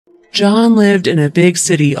John lived in a big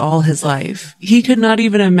city all his life. He could not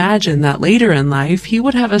even imagine that later in life he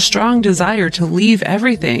would have a strong desire to leave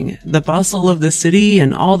everything, the bustle of the city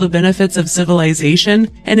and all the benefits of civilization,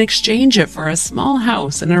 and exchange it for a small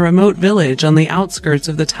house in a remote village on the outskirts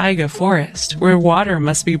of the taiga forest, where water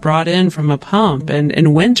must be brought in from a pump and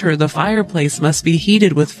in winter the fireplace must be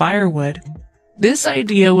heated with firewood. This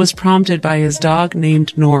idea was prompted by his dog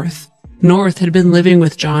named North. North had been living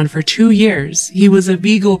with John for 2 years. He was a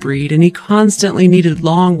beagle breed and he constantly needed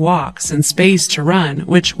long walks and space to run,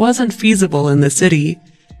 which wasn't feasible in the city.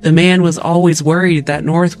 The man was always worried that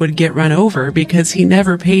North would get run over because he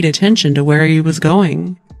never paid attention to where he was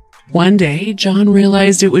going. One day, John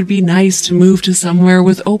realized it would be nice to move to somewhere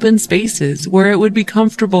with open spaces where it would be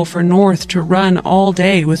comfortable for North to run all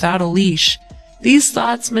day without a leash. These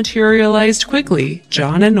thoughts materialized quickly.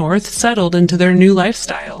 John and North settled into their new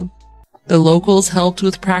lifestyle. The locals helped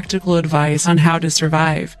with practical advice on how to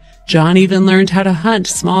survive. John even learned how to hunt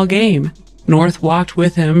small game. North walked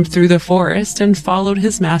with him through the forest and followed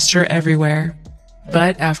his master everywhere.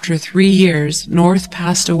 But after 3 years, North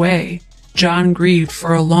passed away. John grieved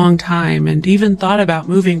for a long time and even thought about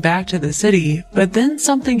moving back to the city, but then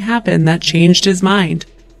something happened that changed his mind.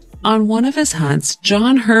 On one of his hunts,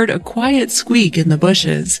 John heard a quiet squeak in the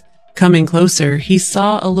bushes. Coming closer, he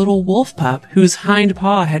saw a little wolf pup whose hind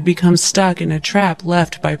paw had become stuck in a trap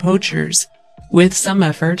left by poachers. With some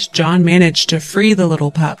effort, John managed to free the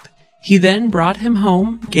little pup. He then brought him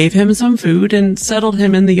home, gave him some food, and settled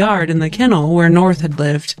him in the yard in the kennel where North had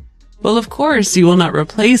lived. "Well, of course, you will not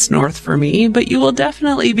replace North for me, but you will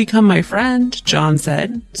definitely become my friend," John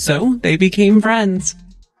said. So they became friends.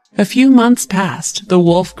 A few months passed. The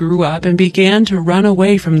wolf grew up and began to run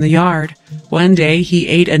away from the yard. One day he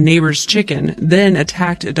ate a neighbor's chicken, then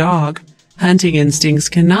attacked a dog. Hunting instincts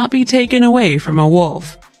cannot be taken away from a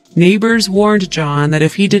wolf. Neighbors warned John that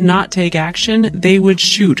if he did not take action, they would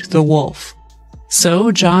shoot the wolf.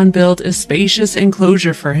 So John built a spacious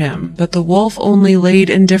enclosure for him, but the wolf only laid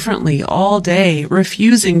indifferently all day,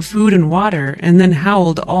 refusing food and water, and then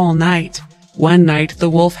howled all night. One night, the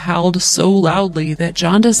wolf howled so loudly that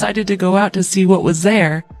John decided to go out to see what was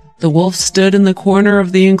there. The wolf stood in the corner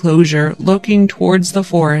of the enclosure, looking towards the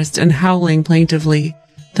forest and howling plaintively.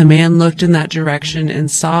 The man looked in that direction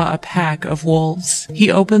and saw a pack of wolves.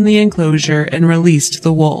 He opened the enclosure and released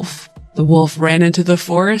the wolf. The wolf ran into the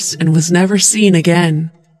forest and was never seen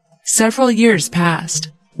again. Several years passed.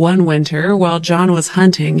 One winter, while John was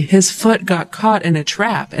hunting, his foot got caught in a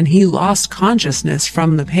trap and he lost consciousness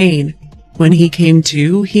from the pain. When he came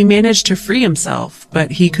to, he managed to free himself,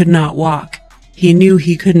 but he could not walk. He knew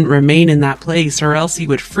he couldn't remain in that place or else he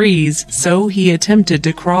would freeze, so he attempted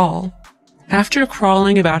to crawl. After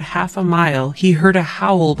crawling about half a mile, he heard a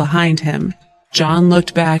howl behind him. John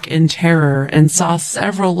looked back in terror and saw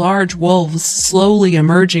several large wolves slowly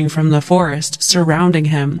emerging from the forest, surrounding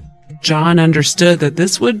him. John understood that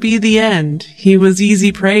this would be the end. He was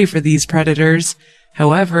easy prey for these predators.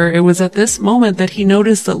 However, it was at this moment that he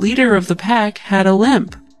noticed the leader of the pack had a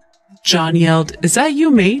limp. John yelled, "Is that you,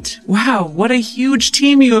 mate? Wow, what a huge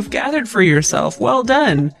team you have gathered for yourself. Well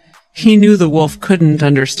done." He knew the wolf couldn't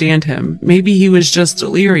understand him. Maybe he was just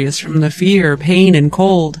delirious from the fear, pain, and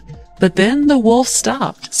cold. But then the wolf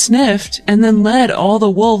stopped, sniffed, and then led all the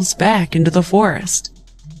wolves back into the forest.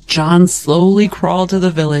 John slowly crawled to the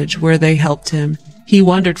village where they helped him. He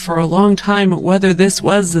wondered for a long time whether this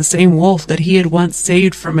was the same wolf that he had once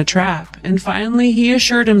saved from a trap, and finally he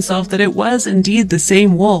assured himself that it was indeed the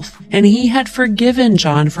same wolf, and he had forgiven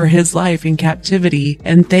John for his life in captivity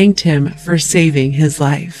and thanked him for saving his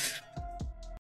life.